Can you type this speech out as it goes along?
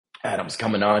Adam's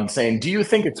coming on saying, do you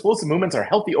think explosive movements are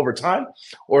healthy over time,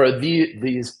 or are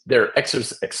they're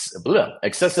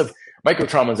excessive micro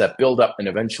traumas that build up and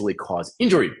eventually cause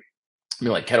injury? I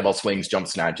mean, like kettlebell swings, jump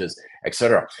snatches,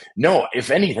 etc. No,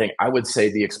 if anything, I would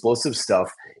say the explosive stuff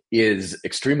is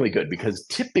extremely good because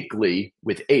typically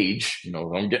with age,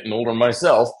 I'm getting older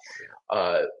myself,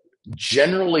 uh,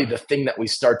 generally the thing that we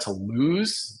start to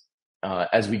lose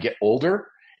as we get older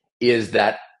is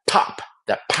that pop,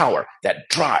 that power, that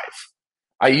drive.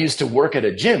 I used to work at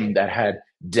a gym that had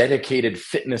dedicated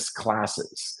fitness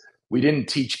classes. We didn't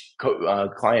teach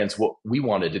clients what we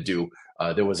wanted to do.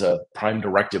 There was a prime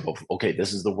directive of, okay,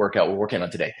 this is the workout we're working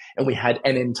on today. And we had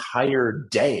an entire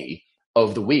day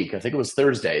of the week, I think it was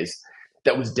Thursdays,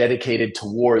 that was dedicated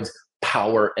towards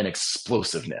power and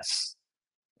explosiveness.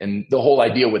 And the whole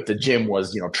idea with the gym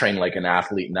was, train like an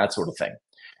athlete and that sort of thing.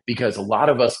 Because a lot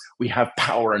of us, we have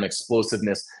power and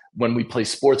explosiveness when we play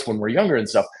sports when we're younger and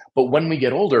stuff. But when we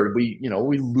get older, we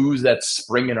lose that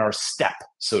spring in our step,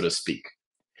 so to speak.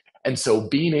 And so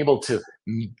being able to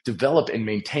develop and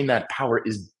maintain that power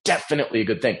is definitely a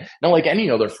good thing. Now, like any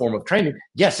other form of training,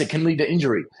 yes, it can lead to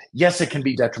injury. Yes, it can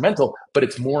be detrimental, but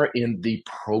it's more in the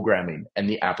programming and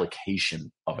the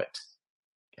application of it.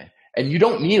 Okay? And you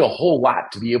don't need a whole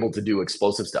lot to be able to do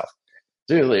explosive stuff.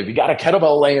 Dude, if you got a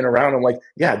kettlebell laying around, I'm like,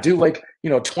 yeah, do 20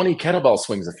 kettlebell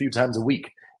swings a few times a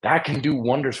week. That can do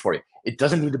wonders for you. It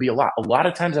doesn't need to be a lot. A lot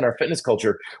of times in our fitness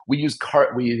culture, we use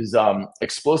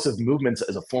explosive movements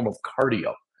as a form of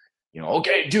cardio.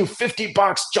 Okay, do 50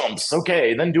 box jumps.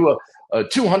 Okay, then do a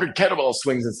 200 kettlebell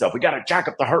swings and stuff. We got to jack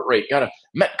up the heart rate. Got to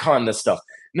metcon this stuff.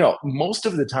 No, most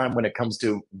of the time when it comes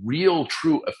to real,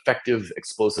 true, effective,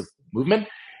 explosive movement,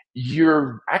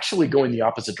 you're actually going the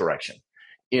opposite direction.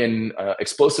 In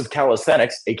explosive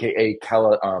calisthenics, aka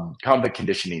convict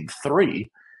conditioning 3,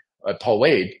 Paul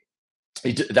Wade,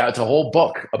 that's a whole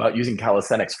book about using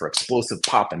calisthenics for explosive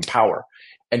pop and power.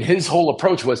 And his whole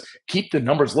approach was keep the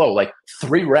numbers low, like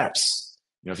 3 reps.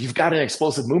 If you've got an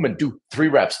explosive movement, do 3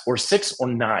 reps or 6 or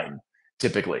 9,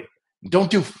 typically. Don't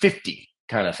do 50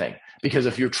 kind of thing. Because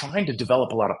if you're trying to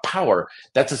develop a lot of power,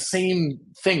 that's the same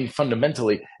thing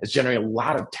fundamentally as generating a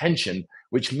lot of tension,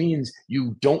 which means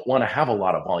you don't want to have a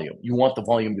lot of volume. You want the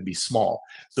volume to be small.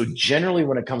 So generally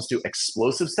when it comes to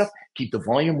explosive stuff, keep the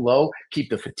volume low,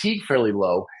 keep the fatigue fairly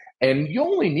low, and you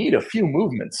only need a few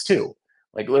movements too.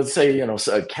 Like let's say, a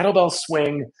kettlebell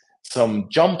swing, some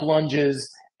jump lunges,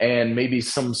 and maybe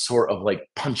some sort of like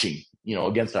punching,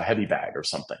 against a heavy bag or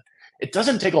something. It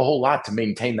doesn't take a whole lot to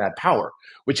maintain that power,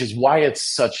 which is why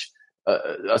it's such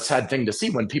a sad thing to see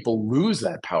when people lose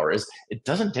that power. Is it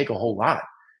doesn't take a whole lot.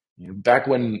 Back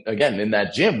when, again, in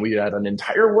that gym, we had an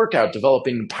entire workout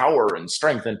developing power and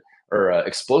strength or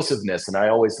explosiveness. And I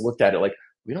always looked at it like,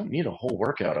 we don't need a whole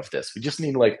workout of this. We just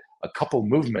need like a couple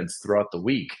movements throughout the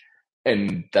week.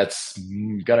 And that's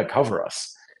going to cover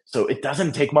us. So it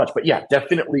doesn't take much. But yeah,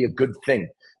 definitely a good thing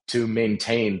to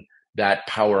maintain that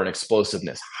power and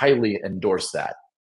explosiveness. Highly endorse that.